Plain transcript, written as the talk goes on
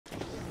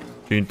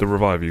Do you need the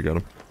revive? You got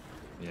him.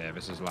 Yeah,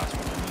 this is the last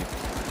one I need.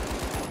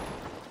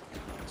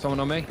 Someone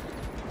on me?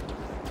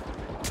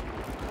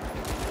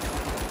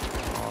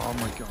 Oh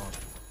my god.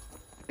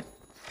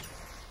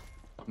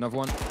 Another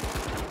one.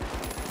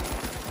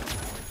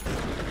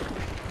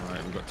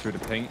 Alright, we've got 2 of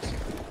the paint.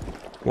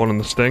 One in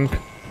the sting.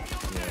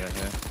 Yeah.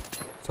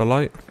 It's a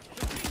light.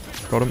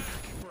 Got him.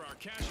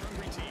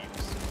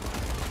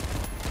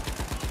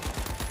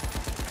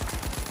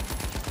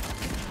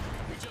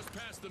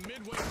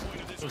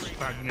 Those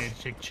frag grenades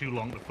take too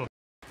long to fucking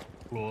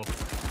blow up.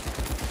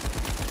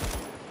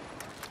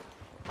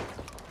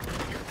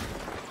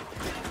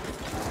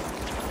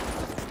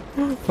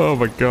 Oh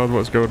my god,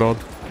 what's going on?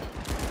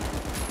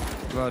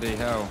 Bloody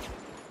hell.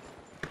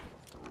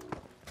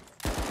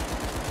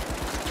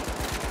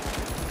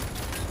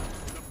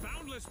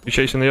 You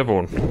chasing the other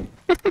one?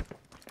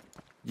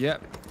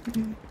 Yep.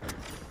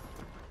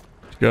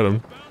 Get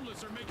him.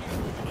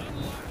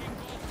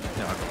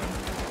 Yeah, I got him.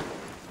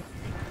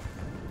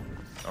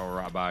 Oh,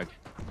 rat bag.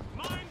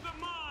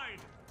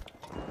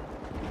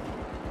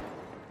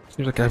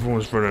 Seems like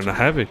everyone's running a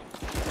heavy.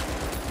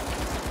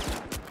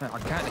 I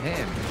can't hit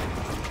him.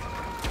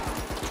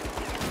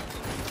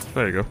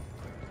 There you go.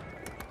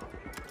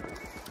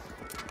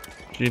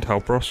 Do you need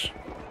help, Ross?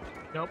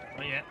 Nope,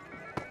 not yet.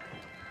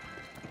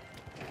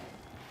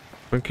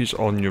 I think he's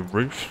on your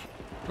roof.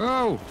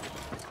 Oh!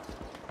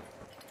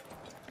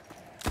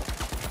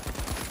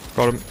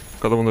 Got him.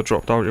 Got the one that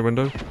dropped out your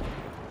window.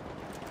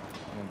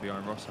 One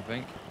behind Ross, I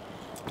think.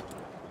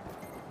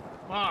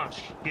 Ah,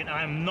 shit,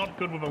 I'm not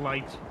good with a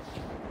light.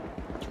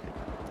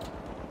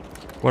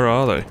 Where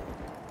are they?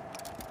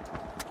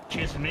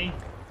 Chasing me.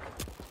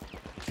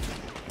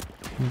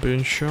 I'm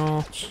being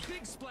shot.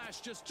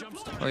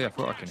 Oh yeah, I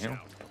thought I can heal.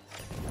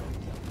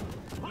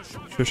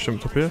 Just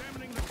jumped up here.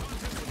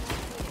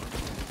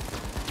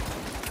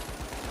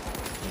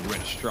 He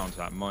went straight onto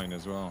that mine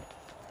as well.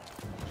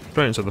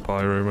 Straight into the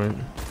pyro, mate.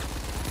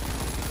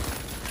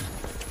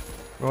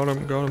 Got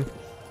him, got him.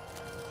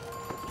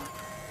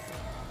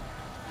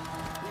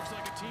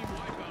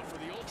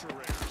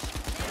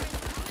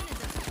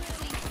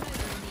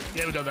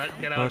 Yeah, we got that.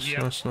 Get out, Nice,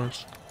 yeah.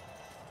 nice.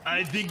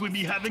 I think we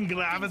be having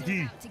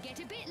gravity.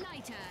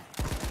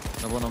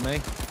 Another one on me.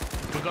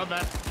 We got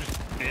that.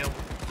 Just fail.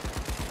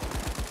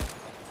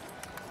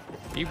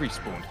 He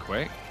respawned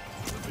quick.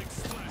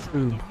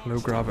 Boom, no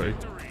gravity.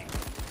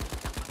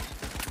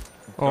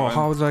 Oh,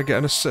 how did I get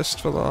an assist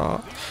for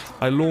that?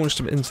 I launched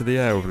him into the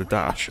air with a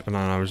dash, and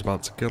then I was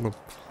about to kill him.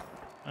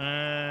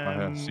 I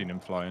have seen him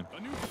flying.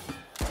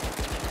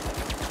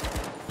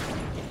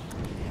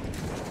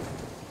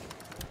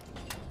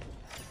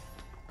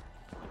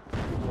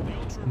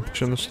 I'm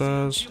pushing the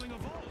stairs.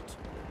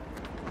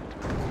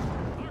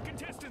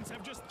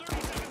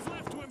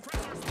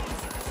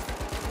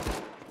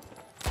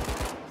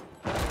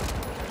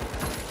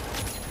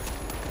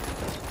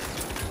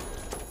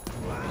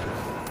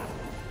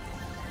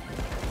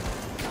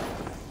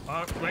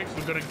 Right,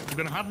 we're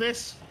gonna have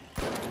this.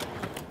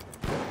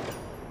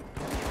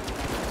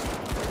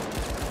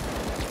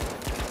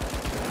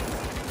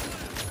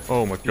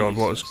 Oh my god,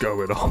 what is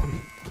going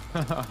on?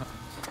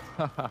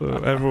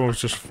 Everyone's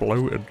just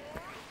floating.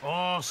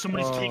 Oh,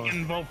 somebody's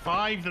taking Vault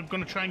 5. They're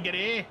gonna try and get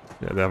A. Yeah,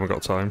 they haven't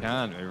got time.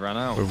 Can't, we ran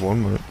out. We've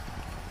won, mate.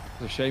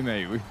 It's a shame,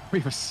 mate. We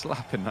were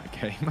slapping that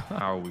game.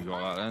 How we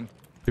got that then?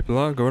 People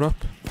are going up.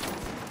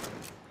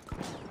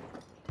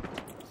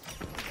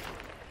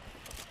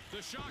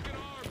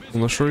 On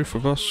this roof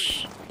with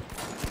us.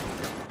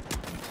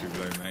 Too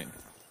low, mate.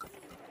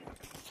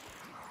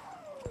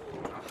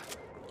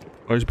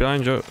 Oh, he's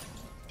behind you.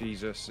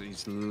 Jesus,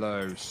 he's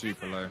low,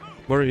 super low.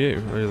 Where are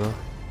you? Are you there?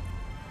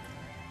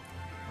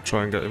 I'll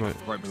try and get you, mate.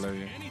 Right below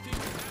you.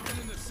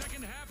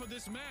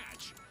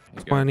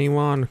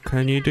 21,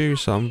 can you do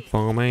something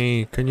for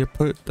me? Can you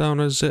put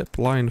down a zip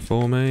line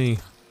for me?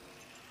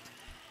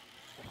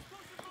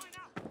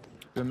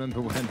 Remember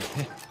when?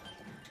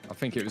 I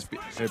think it was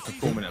they were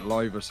performing it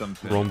live or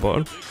something. Wrong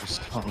button.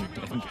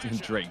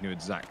 And Drake knew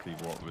exactly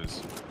what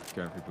was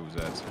going through people's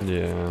heads.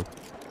 Yeah.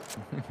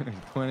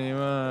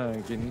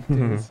 21, can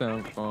you do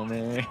something for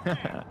me?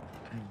 I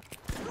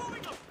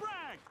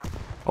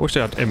wish they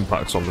had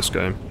impacts on this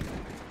game.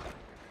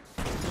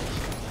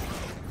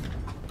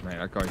 Mate,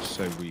 that guy's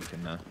so weak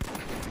in there.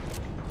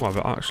 Well,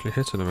 I've actually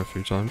hit him a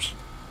few times.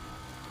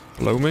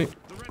 Below me.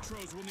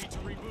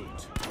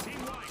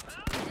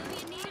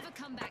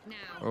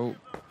 Oh,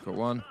 got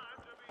one.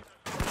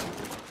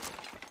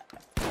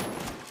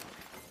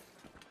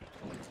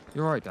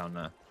 You're right down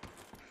there.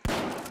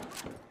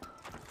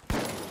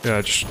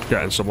 Yeah, just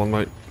getting someone,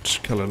 mate.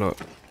 Just killing it.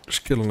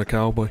 Just killing a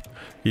cowboy.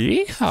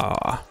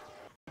 Yeehaw!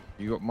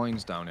 You got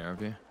mines down here,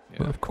 have you? Yeah.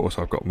 Well, of course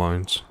I've got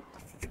mines.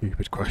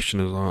 Stupid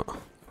question is that.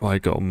 I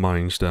got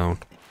mines down.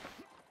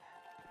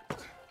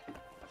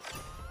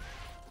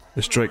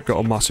 This Drake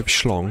got a massive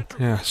schlong.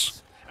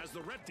 Yes.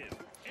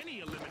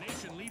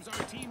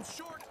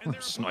 I'm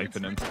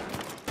sniping him.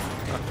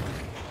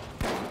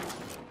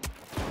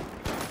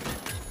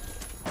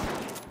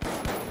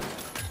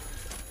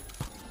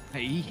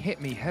 Hey, he hit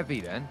me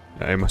heavy then.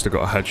 Yeah, he must have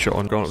got a headshot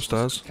on. Gone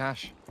upstairs.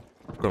 Cash.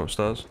 Gone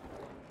upstairs.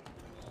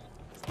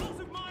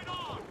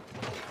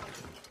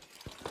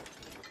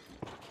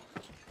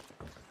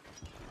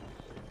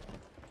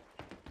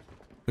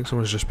 I think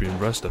someone's just being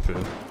rezzed up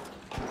here.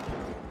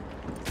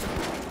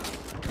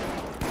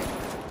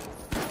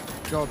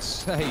 God's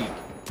sake.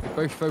 They're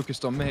both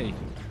focused on me.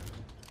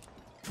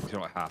 He's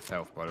like half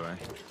health, by the way.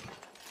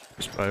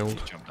 He's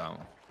failed. Jumped out.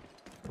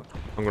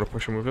 I'm gonna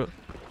push him with it.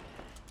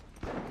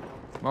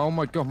 Oh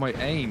my god, my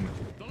aim.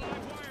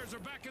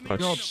 Nice.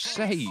 God's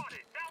sake.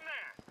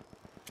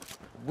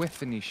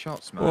 Whiffing these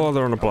shots, man. Oh,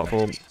 they're on a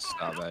platform.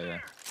 Start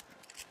there,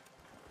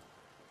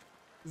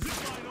 yeah.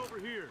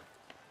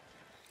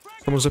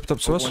 Someone zipped up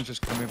to us. One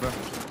just coming back.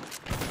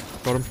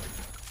 Got him.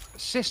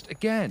 Assist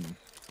again.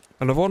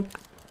 Another one.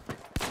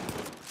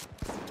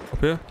 Up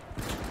here.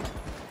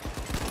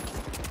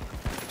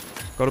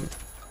 Got him.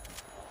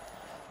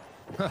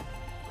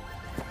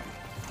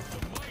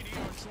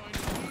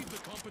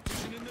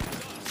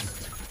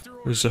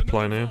 There's a zip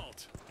line here.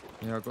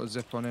 Yeah, I've got a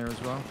zip on here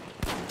as well.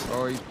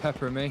 Oh, he's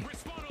peppering me.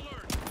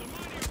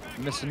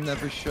 Missing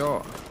every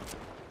shot.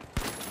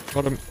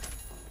 Got him.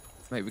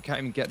 Mate, we can't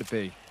even get to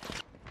B.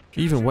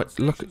 Even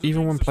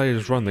when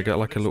players run, they get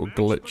like a little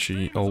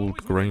glitchy old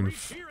grain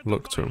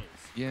look to them.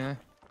 Yeah.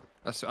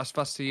 That's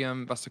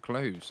the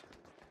close.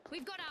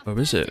 Oh,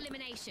 is it?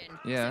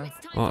 Yeah.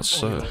 Oh, that's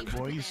sick.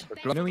 Boys.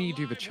 You know when you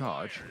do the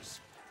charge,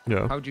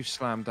 Yeah. how do you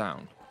slam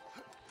down?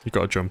 You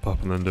gotta jump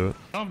up and then do it.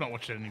 I've not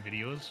watched any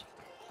videos.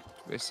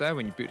 It's there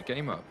when you boot the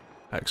game up.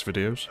 X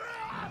videos.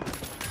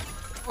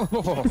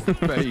 Oh,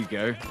 there you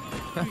go.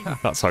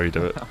 That's how you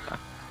do it.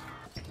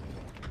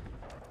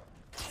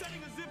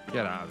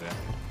 Get out of there.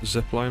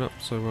 Zip line up,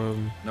 so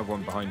Another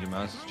one behind you,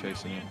 Maz,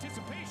 chasing you.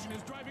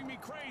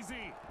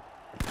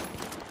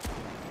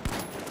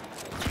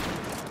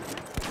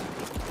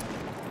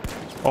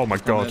 oh my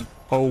god. in.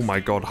 Oh my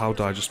god, how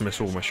did I just miss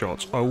all my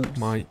shots? Oh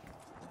my.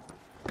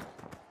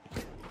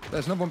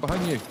 There's another one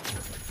behind you.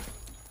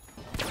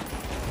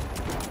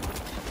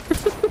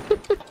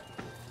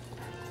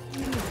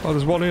 Oh,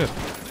 there's one here.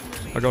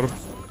 I got him.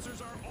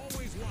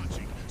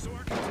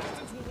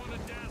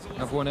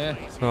 Another one here.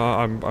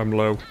 I'm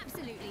low.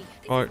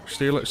 Alright,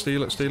 steal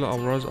it. I'll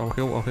res, I'll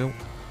heal.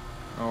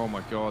 Oh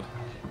my god.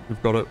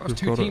 We've got it, That was we've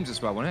two got teams it.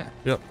 as well, wasn't it?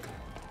 Yep.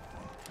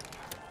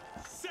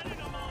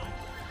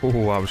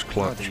 Oh, I was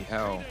clutch. Bloody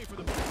hell.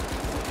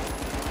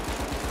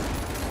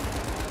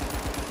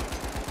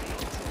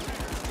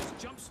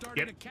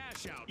 Yep.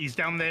 He's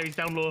down there. He's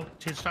down low.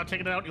 Start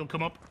taking it out. You'll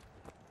come up.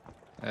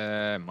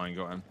 Mine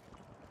got him.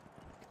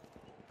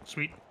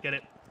 Sweet. Get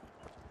it.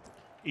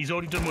 He's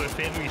already done me a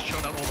favor. He's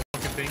shot out all the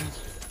fucking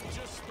things.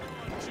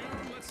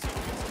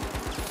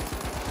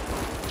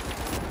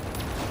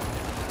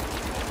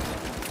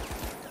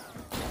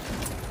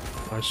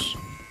 Nice.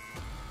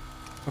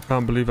 I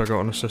can't believe I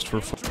got an assist for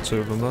two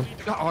of them then.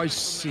 Oh, I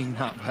seen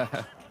that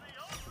there.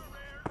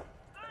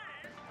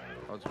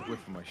 I was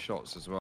whiffing my shots as well.